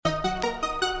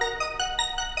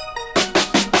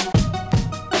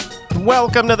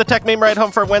Welcome to the Tech Meme Ride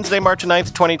Home for Wednesday, March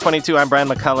 9th, 2022. I'm Brian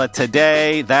McCullough.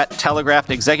 Today, that telegraphed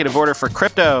executive order for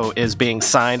crypto is being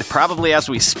signed, probably as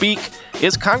we speak.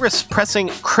 Is Congress pressing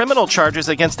criminal charges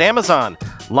against Amazon?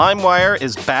 LimeWire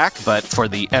is back, but for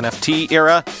the NFT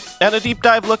era. And a deep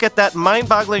dive look at that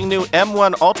mind-boggling new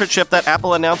M1 Ultra chip that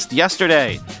Apple announced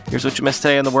yesterday. Here's what you missed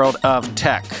today in the world of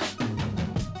tech.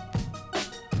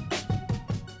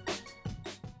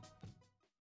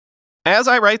 As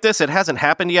I write this, it hasn't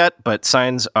happened yet, but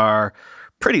signs are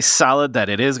pretty solid that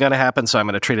it is going to happen, so I'm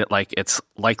going to treat it like it's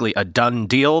likely a done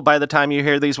deal by the time you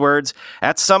hear these words.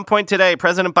 At some point today,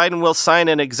 President Biden will sign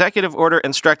an executive order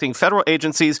instructing federal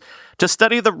agencies to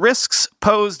study the risks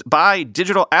posed by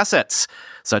digital assets,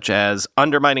 such as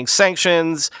undermining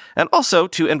sanctions, and also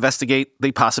to investigate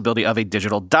the possibility of a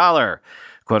digital dollar,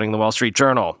 quoting the Wall Street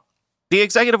Journal. The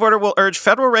executive order will urge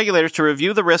federal regulators to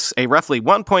review the risks a roughly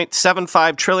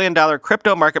 $1.75 trillion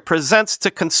crypto market presents to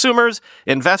consumers,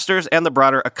 investors, and the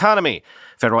broader economy.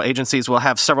 Federal agencies will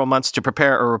have several months to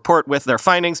prepare a report with their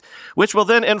findings, which will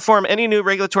then inform any new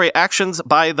regulatory actions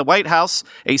by the White House,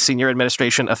 a senior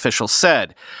administration official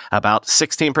said. About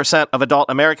 16% of adult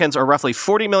Americans, or roughly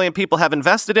 40 million people, have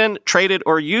invested in, traded,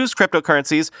 or used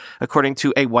cryptocurrencies, according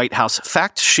to a White House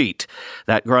fact sheet.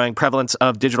 That growing prevalence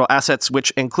of digital assets,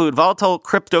 which include volatile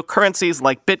cryptocurrencies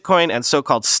like Bitcoin and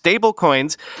so-called stable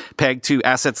coins, pegged to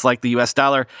assets like the U.S.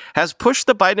 dollar, has pushed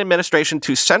the Biden administration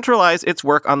to centralize its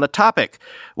work on the topic.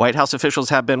 White House officials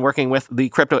have been working with the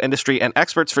crypto industry and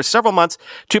experts for several months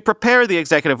to prepare the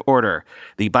executive order.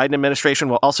 The Biden administration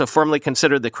will also formally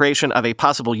consider the creation of a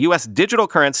possible U.S. digital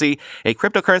currency, a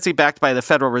cryptocurrency backed by the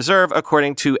Federal Reserve,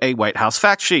 according to a White House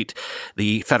fact sheet.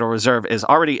 The Federal Reserve is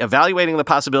already evaluating the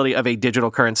possibility of a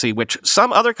digital currency, which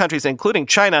some other countries, including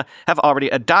China, have already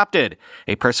adopted.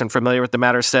 A person familiar with the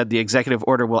matter said the executive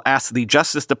order will ask the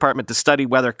Justice Department to study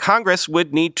whether Congress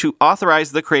would need to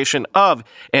authorize the creation of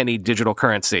any digital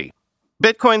currency.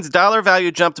 Bitcoin's dollar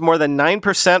value jumped more than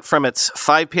 9% from its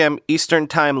 5 p.m. Eastern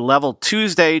Time level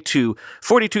Tuesday to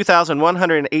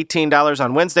 $42,118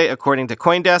 on Wednesday, according to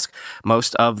CoinDesk.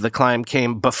 Most of the climb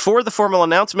came before the formal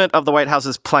announcement of the White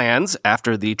House's plans,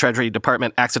 after the Treasury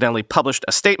Department accidentally published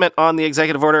a statement on the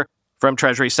executive order from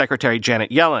Treasury Secretary Janet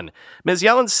Yellen. Ms.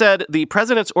 Yellen said the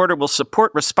president's order will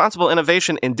support responsible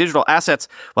innovation in digital assets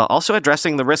while also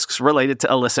addressing the risks related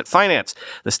to illicit finance.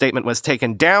 The statement was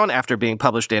taken down after being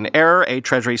published in error, a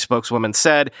Treasury spokeswoman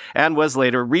said, and was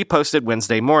later reposted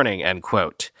Wednesday morning, end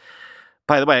quote.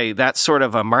 By the way, that sort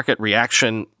of a market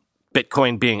reaction,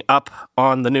 Bitcoin being up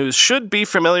on the news, should be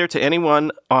familiar to anyone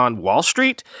on Wall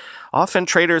Street. Often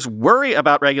traders worry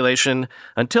about regulation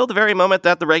until the very moment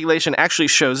that the regulation actually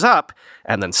shows up,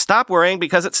 and then stop worrying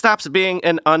because it stops being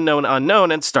an unknown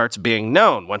unknown and starts being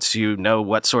known. Once you know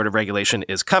what sort of regulation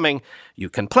is coming, you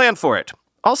can plan for it.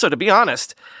 Also, to be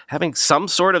honest, having some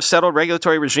sort of settled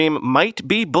regulatory regime might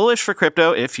be bullish for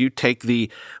crypto if you take the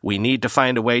 "we need to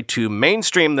find a way to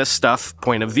mainstream this stuff"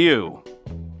 point of view.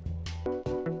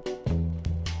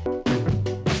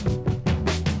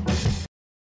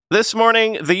 This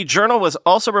morning, the Journal was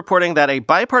also reporting that a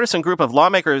bipartisan group of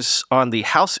lawmakers on the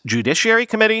House Judiciary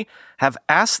Committee have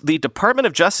asked the Department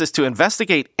of Justice to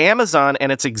investigate Amazon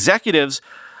and its executives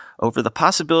over the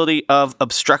possibility of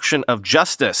obstruction of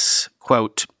justice.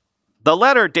 Quote, the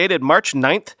letter, dated March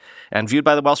 9th and viewed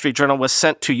by the Wall Street Journal, was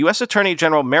sent to U.S. Attorney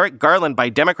General Merrick Garland by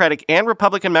Democratic and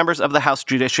Republican members of the House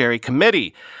Judiciary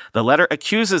Committee. The letter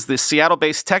accuses the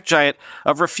Seattle-based tech giant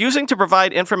of refusing to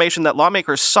provide information that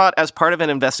lawmakers sought as part of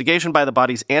an investigation by the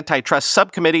body's antitrust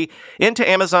subcommittee into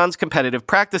Amazon's competitive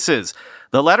practices.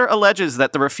 The letter alleges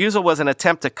that the refusal was an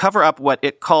attempt to cover up what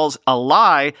it calls a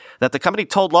lie that the company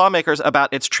told lawmakers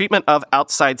about its treatment of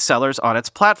outside sellers on its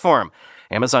platform.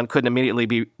 Amazon couldn't immediately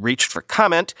be reached for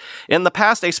comment. In the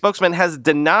past, a spokesman has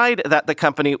denied that the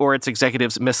company or its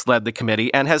executives misled the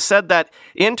committee and has said that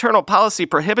internal policy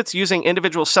prohibits using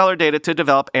individual seller data to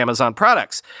develop Amazon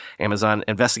products. Amazon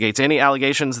investigates any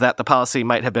allegations that the policy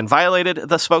might have been violated,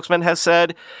 the spokesman has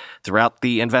said. Throughout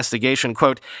the investigation,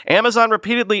 quote, Amazon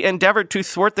repeatedly endeavored to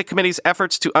thwart the committee's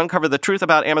efforts to uncover the truth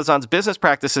about Amazon's business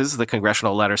practices, the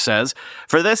congressional letter says.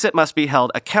 For this, it must be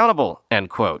held accountable, end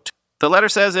quote. The letter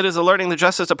says it is alerting the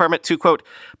Justice Department to, quote,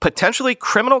 potentially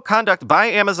criminal conduct by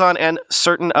Amazon and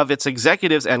certain of its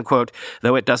executives, end quote,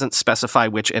 though it doesn't specify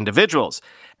which individuals.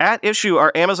 At issue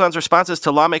are Amazon's responses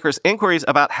to lawmakers' inquiries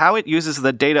about how it uses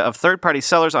the data of third-party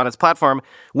sellers on its platform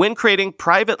when creating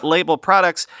private label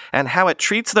products and how it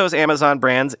treats those Amazon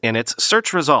brands in its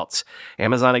search results.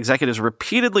 Amazon executives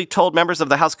repeatedly told members of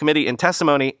the House committee in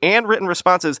testimony and written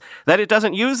responses that it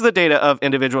doesn't use the data of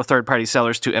individual third-party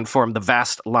sellers to inform the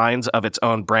vast lines of its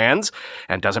own brands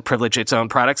and doesn't privilege its own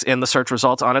products in the search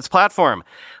results on its platform.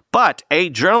 But a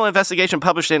journal investigation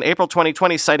published in April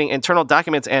 2020 citing internal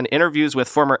documents and interviews with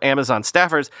former Amazon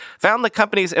staffers found the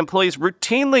company's employees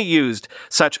routinely used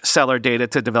such seller data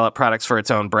to develop products for its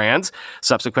own brands.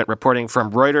 Subsequent reporting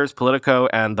from Reuters, Politico,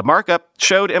 and The Markup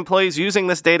showed employees using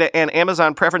this data and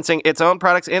Amazon preferencing its own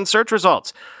products in search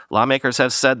results. Lawmakers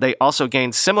have said they also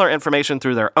gained similar information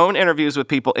through their own interviews with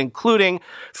people, including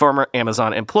former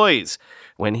Amazon employees.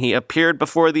 When he appeared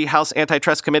before the House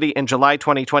Antitrust Committee in July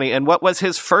 2020 in what was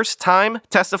his first time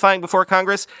testifying before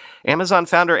Congress, Amazon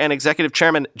founder and executive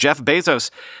chairman Jeff Bezos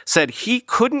said he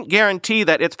couldn't guarantee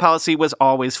that its policy was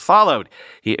always followed.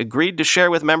 He agreed to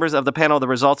share with members of the panel the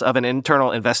results of an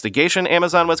internal investigation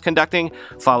Amazon was conducting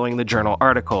following the Journal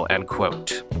article, end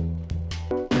quote.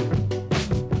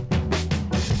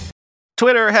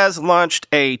 Twitter has launched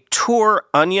a Tor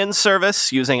Onion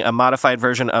service using a modified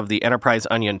version of the Enterprise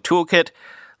Onion toolkit,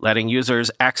 letting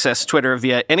users access Twitter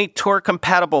via any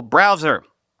Tor-compatible browser.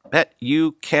 Bet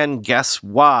you can guess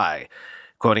why.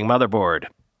 Quoting Motherboard.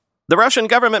 The Russian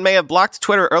government may have blocked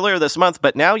Twitter earlier this month,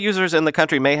 but now users in the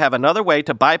country may have another way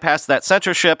to bypass that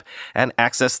censorship and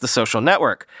access the social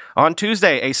network. On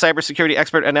Tuesday, a cybersecurity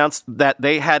expert announced that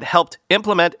they had helped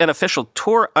implement an official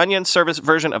Tor Onion service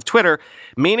version of Twitter,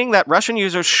 meaning that Russian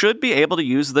users should be able to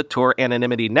use the Tor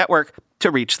anonymity network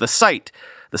to reach the site.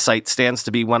 The site stands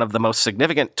to be one of the most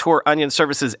significant Tor Onion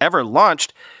services ever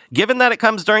launched, given that it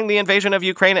comes during the invasion of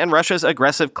Ukraine and Russia's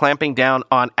aggressive clamping down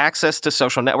on access to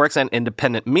social networks and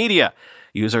independent media.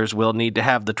 Users will need to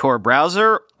have the Tor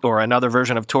browser or another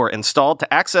version of Tor installed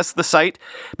to access the site.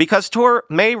 Because Tor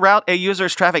may route a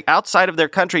user's traffic outside of their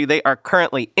country they are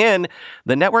currently in,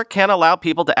 the network can allow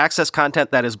people to access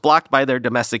content that is blocked by their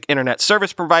domestic internet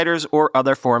service providers or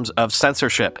other forms of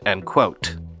censorship, end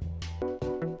quote.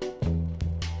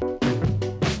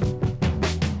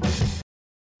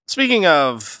 Speaking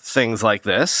of things like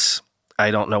this, I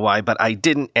don't know why, but I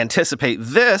didn't anticipate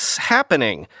this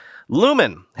happening.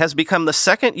 Lumen has become the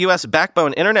second U.S.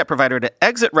 backbone internet provider to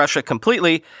exit Russia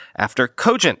completely after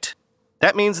Cogent.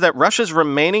 That means that Russia's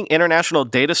remaining international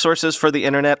data sources for the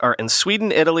internet are in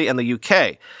Sweden, Italy, and the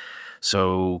UK.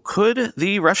 So could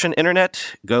the Russian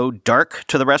internet go dark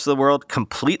to the rest of the world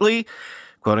completely?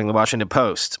 Quoting the Washington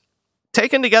Post.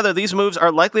 Taken together, these moves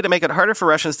are likely to make it harder for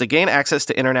Russians to gain access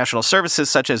to international services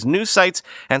such as news sites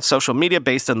and social media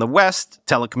based in the West,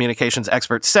 telecommunications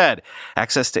experts said.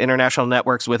 Access to international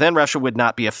networks within Russia would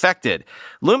not be affected.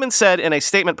 Lumen said in a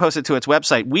statement posted to its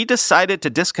website, "We decided to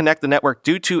disconnect the network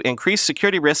due to increased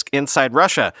security risk inside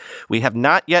Russia. We have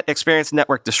not yet experienced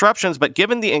network disruptions, but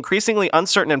given the increasingly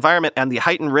uncertain environment and the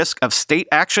heightened risk of state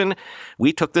action,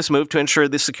 we took this move to ensure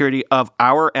the security of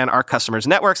our and our customers'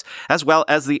 networks, as well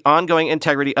as the ongoing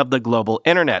integrity of the global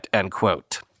internet," end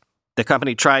quote. The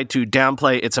company tried to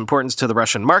downplay its importance to the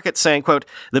Russian market, saying, quote,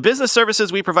 "The business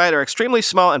services we provide are extremely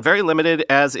small and very limited,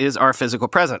 as is our physical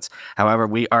presence. However,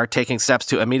 we are taking steps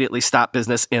to immediately stop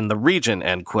business in the region,"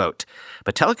 end quote.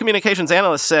 But telecommunications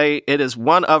analysts say it is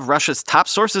one of Russia's top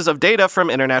sources of data from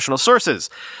international sources.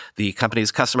 The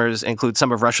company's customers include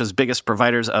some of Russia's biggest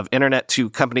providers of internet to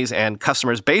companies and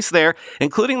customers based there,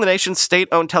 including the nation's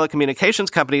state-owned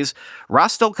telecommunications companies,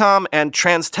 Rostelecom and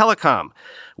Transtelecom.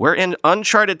 "We're in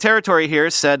uncharted territory here,"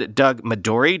 said Doug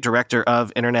Midori, director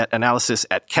of internet analysis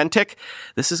at Kentic.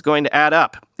 "This is going to add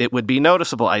up. It would be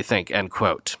noticeable, I think," end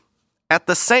quote. At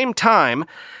the same time,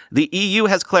 the EU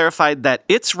has clarified that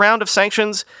its round of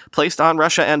sanctions placed on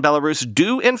Russia and Belarus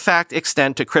do in fact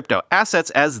extend to crypto assets,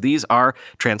 as these are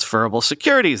transferable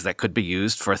securities that could be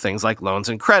used for things like loans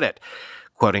and credit.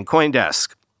 Quoting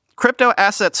CoinDesk, "Crypto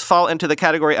assets fall into the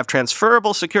category of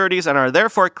transferable securities and are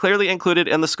therefore clearly included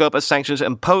in the scope of sanctions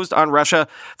imposed on Russia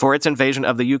for its invasion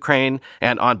of the Ukraine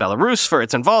and on Belarus for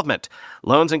its involvement.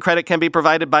 Loans and credit can be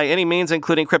provided by any means,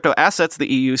 including crypto assets,"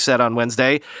 the EU said on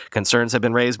Wednesday. Concerns have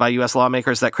been raised by U.S.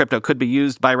 lawmakers that crypto could be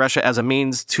used by Russia as a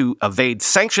means to evade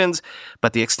sanctions,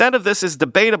 but the extent of this is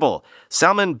debatable.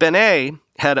 Salman Benay,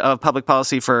 head of public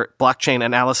policy for blockchain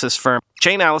analysis firm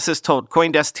Chainalysis, told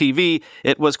CoinDesk TV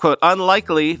it was, quote,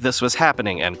 "unlikely this was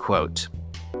happening," end quote.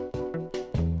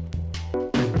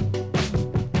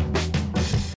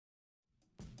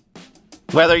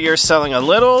 Whether you're selling a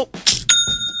little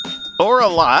or a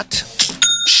lot,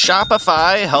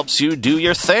 Shopify helps you do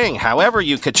your thing, however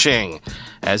you ka-ching.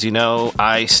 As you know,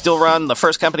 I still run the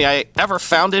first company I ever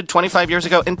founded 25 years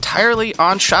ago entirely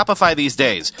on Shopify these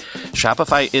days.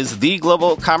 Shopify is the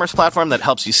global commerce platform that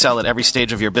helps you sell at every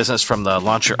stage of your business, from the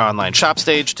launch your online shop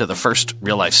stage to the first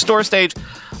real-life store stage,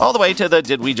 all the way to the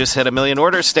did we just hit a million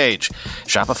orders stage.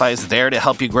 Shopify is there to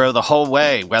help you grow the whole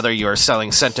way. Whether you're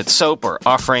selling scented soap or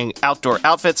offering outdoor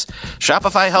outfits,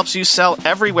 Shopify helps you sell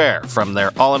everywhere, from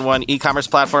their all-in-one e-commerce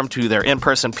platform to their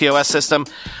in-person POS system,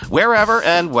 wherever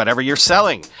and whatever you're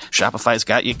selling. Shopify's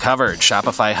got you covered.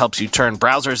 Shopify helps you turn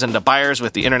browsers into buyers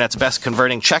with the internet's best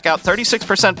converting checkout,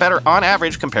 36% better on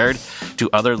average compared to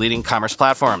other leading commerce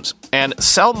platforms. And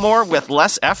sell more with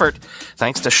less effort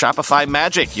thanks to Shopify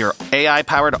Magic, your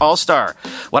AI-powered all-star.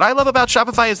 What I love about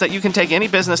Shopify is that you can take any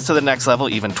business to the next level,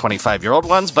 even 25-year-old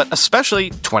ones, but especially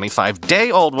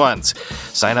 25-day-old ones.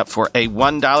 Sign up for a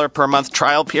 $1 per month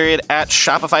trial period at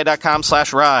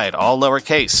shopify.com/ride, all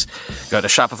lowercase. Go to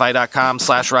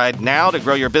shopify.com/ride now to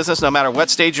grow your business no matter what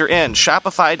stage you're in.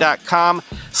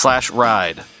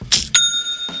 Shopify.com/ride.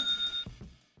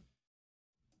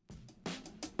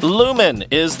 Lumen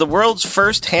is the world's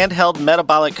first handheld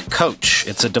metabolic coach.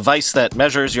 It's a device that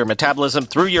measures your metabolism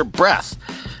through your breath.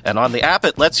 And on the app,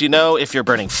 it lets you know if you're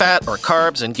burning fat or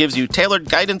carbs and gives you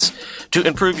tailored guidance to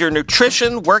improve your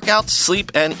nutrition, workouts,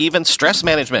 sleep, and even stress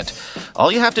management.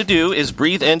 All you have to do is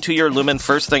breathe into your Lumen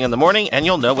first thing in the morning, and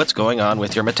you'll know what's going on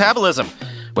with your metabolism,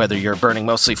 whether you're burning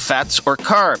mostly fats or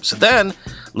carbs. Then,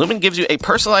 Lumen gives you a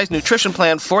personalized nutrition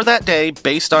plan for that day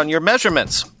based on your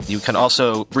measurements. You can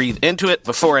also breathe into it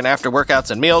before and after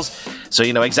workouts and meals, so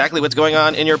you know exactly what's going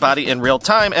on in your body in real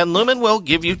time, and Lumen will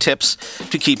give you tips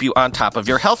to keep you on top of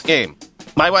your health game.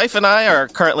 My wife and I are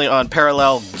currently on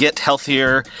parallel get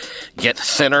healthier, get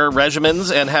thinner regimens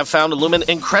and have found Lumen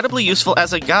incredibly useful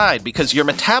as a guide because your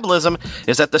metabolism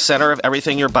is at the center of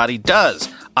everything your body does.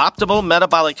 Optimal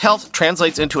metabolic health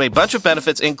translates into a bunch of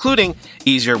benefits, including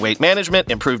easier weight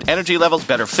management, improved energy levels,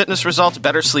 better fitness results,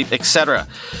 better sleep, etc.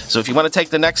 So if you want to take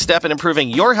the next step in improving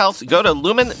your health, go to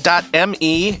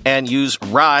lumen.me and use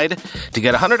RIDE to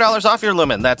get $100 off your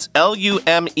Lumen. That's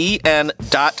LUMEN.me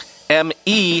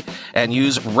and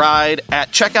use RIDE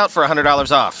at checkout for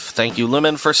 $100 off. Thank you,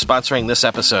 Lumen, for sponsoring this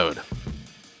episode.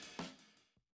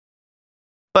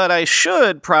 But I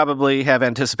should probably have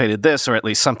anticipated this, or at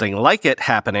least something like it,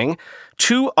 happening.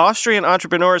 Two Austrian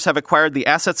entrepreneurs have acquired the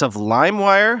assets of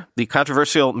LimeWire, the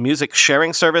controversial music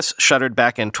sharing service shuttered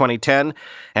back in 2010,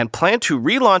 and plan to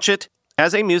relaunch it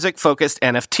as a music-focused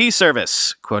NFT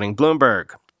service, quoting Bloomberg.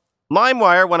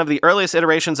 LimeWire, one of the earliest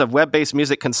iterations of web-based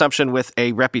music consumption with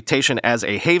a reputation as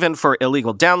a haven for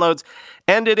illegal downloads,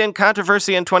 ended in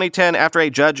controversy in 2010 after a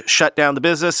judge shut down the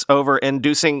business over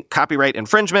inducing copyright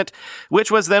infringement,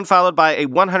 which was then followed by a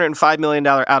 $105 million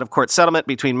out-of-court settlement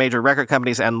between major record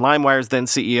companies and LimeWire's then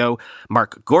CEO,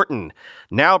 Mark Gorton.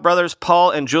 Now, brothers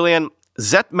Paul and Julian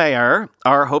Zetmeyer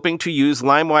are hoping to use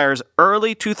LimeWire's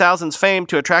early 2000s fame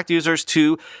to attract users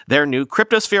to their new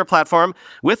Cryptosphere platform,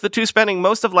 with the two spending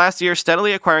most of last year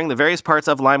steadily acquiring the various parts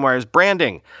of LimeWire's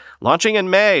branding. Launching in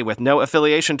May with no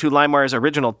affiliation to LimeWire's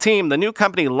original team, the new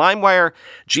company LimeWire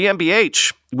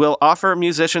GmbH will offer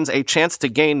musicians a chance to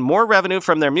gain more revenue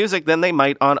from their music than they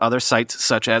might on other sites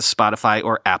such as Spotify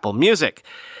or Apple Music.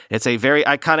 It's a very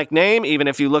iconic name. Even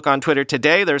if you look on Twitter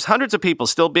today, there's hundreds of people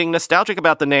still being nostalgic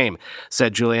about the name,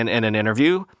 said Julian in an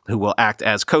interview, who will act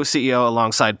as co-CEO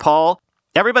alongside Paul.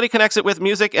 Everybody connects it with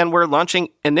music, and we're launching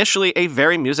initially a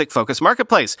very music-focused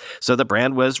marketplace, so the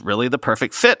brand was really the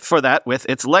perfect fit for that with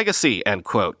its legacy, end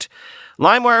quote.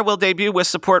 LimeWire will debut with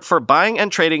support for buying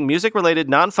and trading music-related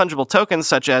non-fungible tokens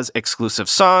such as exclusive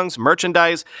songs,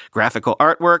 merchandise, graphical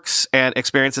artworks, and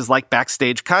experiences like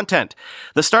backstage content.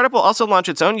 The startup will also launch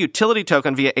its own utility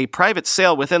token via a private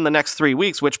sale within the next 3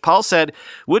 weeks, which Paul said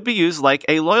would be used like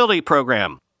a loyalty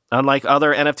program. Unlike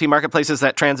other NFT marketplaces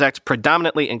that transact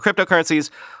predominantly in cryptocurrencies,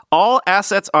 all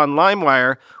assets on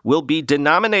LimeWire will be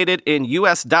denominated in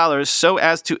US dollars so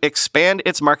as to expand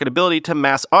its marketability to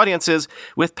mass audiences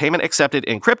with payment accepted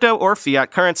in crypto or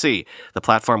fiat currency. The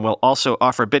platform will also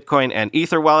offer Bitcoin and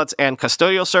Ether wallets and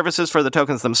custodial services for the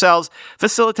tokens themselves,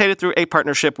 facilitated through a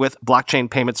partnership with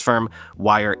blockchain payments firm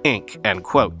Wire Inc., end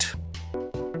quote.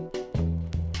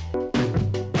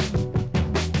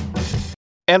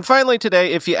 And finally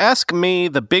today, if you ask me,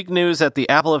 the big news at the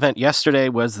Apple event yesterday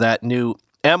was that new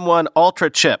M1 Ultra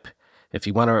chip. If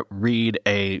you want to read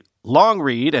a long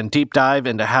read and deep dive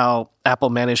into how Apple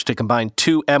managed to combine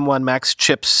two M1 Max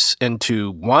chips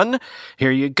into one,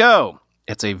 here you go.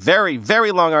 It's a very,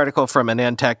 very long article from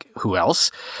AnandTech, who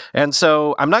else? And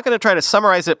so I'm not going to try to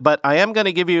summarize it, but I am going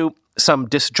to give you some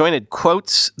disjointed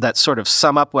quotes that sort of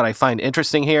sum up what I find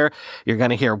interesting here. You're going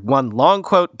to hear one long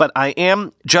quote, but I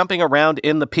am jumping around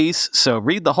in the piece, so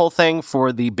read the whole thing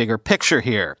for the bigger picture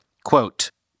here.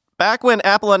 Quote, "Back when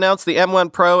Apple announced the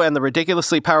M1 Pro and the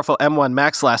ridiculously powerful M1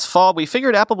 Max last fall, we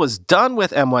figured Apple was done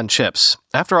with M1 chips.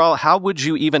 After all, how would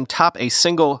you even top a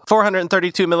single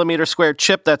 432mm squared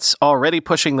chip that's already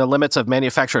pushing the limits of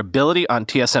manufacturability on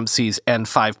TSMC's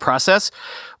N5 process?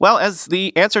 Well, as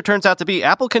the answer turns out to be,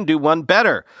 Apple can do one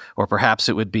better, or perhaps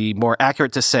it would be more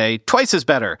accurate to say twice as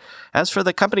better. As for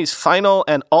the company's final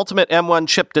and ultimate M1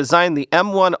 chip design, the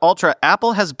M1 Ultra,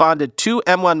 Apple has bonded two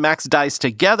M1 Max dies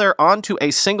together onto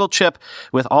a single chip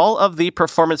with all of the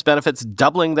performance benefits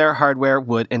doubling their hardware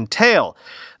would entail.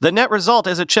 The net result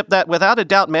is a chip that, without a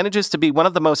doubt, manages to be one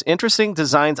of the most interesting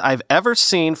designs I've ever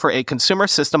seen for a consumer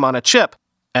system on a chip.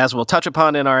 As we'll touch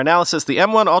upon in our analysis, the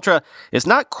M1 Ultra is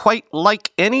not quite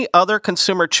like any other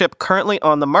consumer chip currently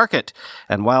on the market.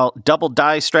 And while double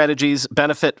die strategies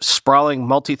benefit sprawling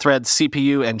multi-thread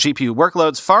CPU and GPU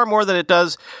workloads far more than it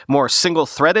does more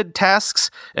single-threaded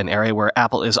tasks, an area where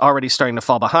Apple is already starting to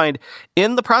fall behind,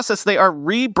 in the process they are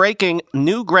re-breaking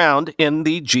new ground in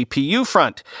the GPU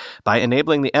front. By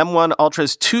enabling the M1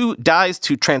 Ultra's two dies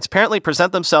to transparently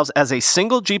present themselves as a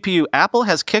single GPU, Apple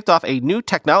has kicked off a new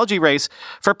technology race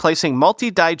for placing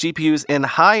multi-die GPUs in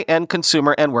high-end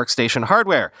consumer and workstation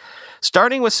hardware.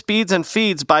 Starting with speeds and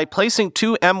feeds, by placing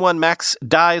two M1 Max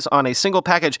dies on a single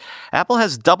package, Apple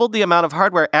has doubled the amount of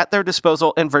hardware at their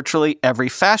disposal in virtually every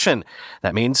fashion.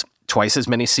 That means twice as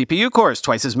many CPU cores,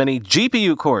 twice as many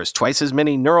GPU cores, twice as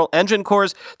many neural engine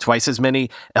cores, twice as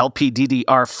many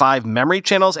LPDDR5 memory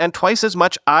channels, and twice as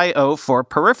much I/O for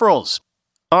peripherals.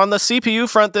 On the CPU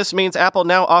front, this means Apple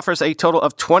now offers a total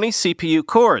of 20 CPU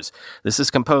cores. This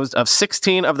is composed of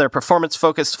 16 of their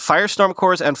performance-focused Firestorm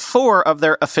cores and 4 of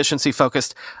their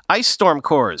efficiency-focused Ice Storm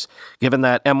cores. Given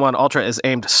that M1 Ultra is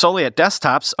aimed solely at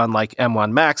desktops, unlike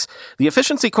M1 Max, the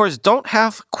efficiency cores don't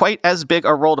have quite as big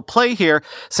a role to play here,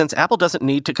 since Apple doesn't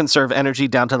need to conserve energy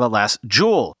down to the last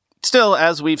joule. Still,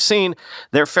 as we've seen,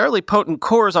 they're fairly potent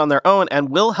cores on their own and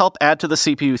will help add to the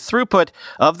CPU throughput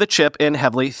of the chip in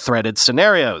heavily threaded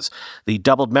scenarios. The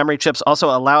doubled memory chips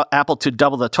also allow Apple to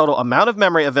double the total amount of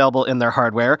memory available in their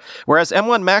hardware. Whereas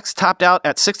M1 Max topped out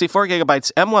at 64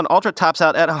 gigabytes, M1 Ultra tops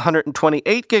out at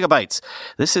 128 gigabytes.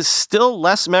 This is still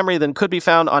less memory than could be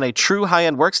found on a true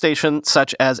high-end workstation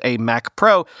such as a Mac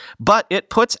Pro, but it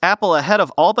puts Apple ahead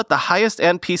of all but the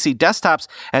highest-end PC desktops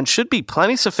and should be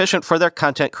plenty sufficient for their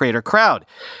content creators crowd.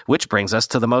 Which brings us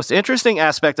to the most interesting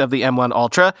aspect of the M1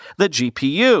 Ultra, the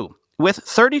GPU. With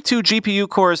 32 GPU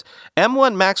cores,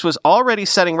 M1 Max was already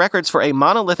setting records for a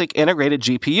monolithic integrated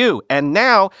GPU, and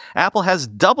now Apple has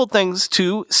doubled things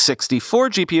to 64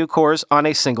 GPU cores on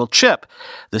a single chip.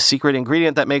 The secret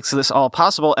ingredient that makes this all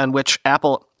possible, and which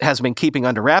Apple has been keeping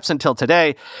under wraps until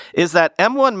today, is that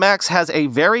M1 Max has a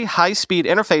very high-speed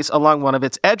interface along one of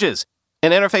its edges.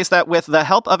 An interface that, with the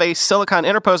help of a silicon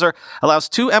interposer, allows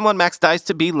two M1 Max dies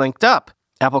to be linked up.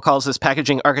 Apple calls this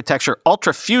packaging architecture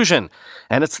Ultra Fusion,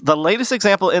 and it's the latest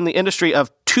example in the industry of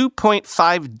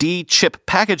 2.5D chip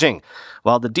packaging.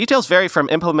 While the details vary from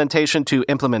implementation to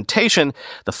implementation,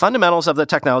 the fundamentals of the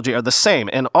technology are the same.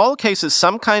 In all cases,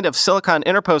 some kind of silicon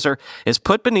interposer is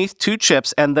put beneath two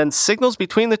chips, and then signals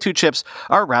between the two chips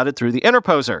are routed through the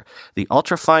interposer. The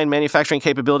ultra-fine manufacturing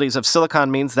capabilities of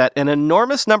silicon means that an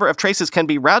enormous number of traces can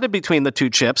be routed between the two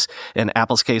chips, in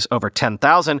Apple's case over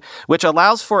 10,000, which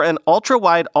allows for an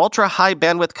ultra-wide, ultra-high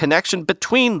bandwidth connection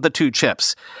between the two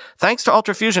chips. Thanks to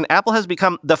Ultra Fusion, Apple has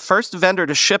become the first vendor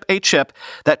to ship a chip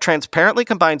that transparently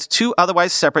combines two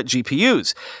otherwise separate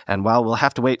GPUs. And while we'll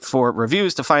have to wait for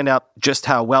reviews to find out just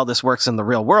how well this works in the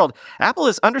real world, Apple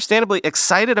is understandably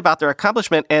excited about their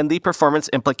accomplishment and the performance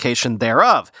implication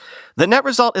thereof. The net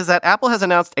result is that Apple has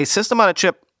announced a system on a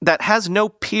chip that has no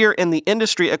peer in the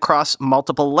industry across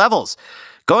multiple levels.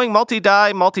 Going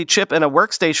multi-die, multi-chip in a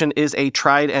workstation is a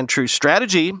tried and true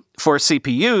strategy for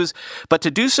CPUs, but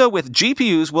to do so with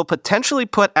GPUs will potentially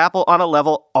put Apple on a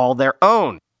level all their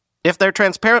own. If their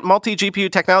transparent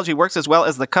multi-GPU technology works as well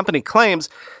as the company claims,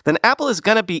 then Apple is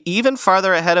going to be even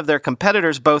farther ahead of their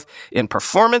competitors both in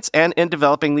performance and in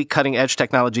developing the cutting-edge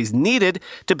technologies needed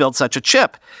to build such a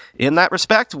chip. In that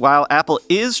respect, while Apple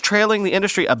is trailing the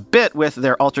industry a bit with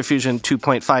their UltraFusion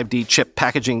 2.5D chip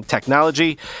packaging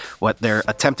technology, what they're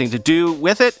attempting to do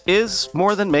with it is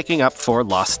more than making up for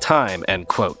lost time, end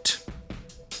quote.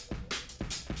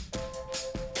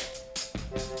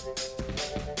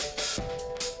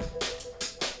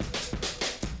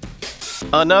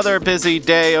 Another busy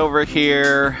day over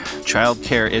here.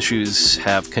 Childcare issues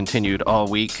have continued all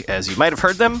week, as you might have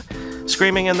heard them.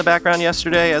 screaming in the background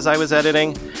yesterday as I was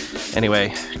editing.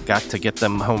 Anyway, got to get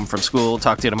them home from school.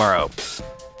 Talk to you tomorrow.